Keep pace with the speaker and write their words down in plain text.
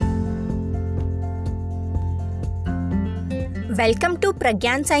Welcome to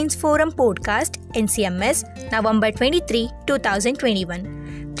Pragyan Science Forum podcast NCMS November 23,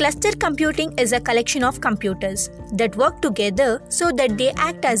 2021. Cluster computing is a collection of computers that work together so that they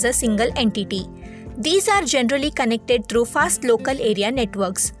act as a single entity. These are generally connected through fast local area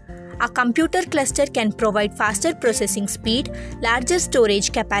networks. A computer cluster can provide faster processing speed, larger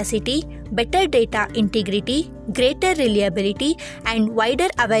storage capacity, better data integrity, greater reliability, and wider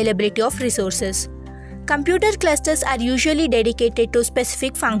availability of resources. Computer clusters are usually dedicated to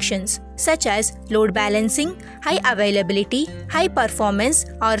specific functions such as load balancing, high availability, high performance,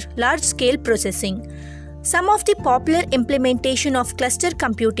 or large-scale processing. Some of the popular implementation of cluster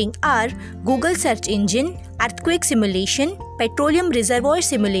computing are Google search engine, earthquake simulation, petroleum reservoir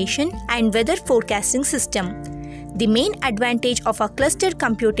simulation, and weather forecasting system. The main advantage of a cluster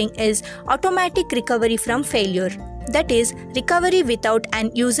computing is automatic recovery from failure, that is, recovery without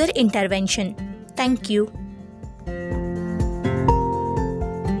an user intervention. Thank you.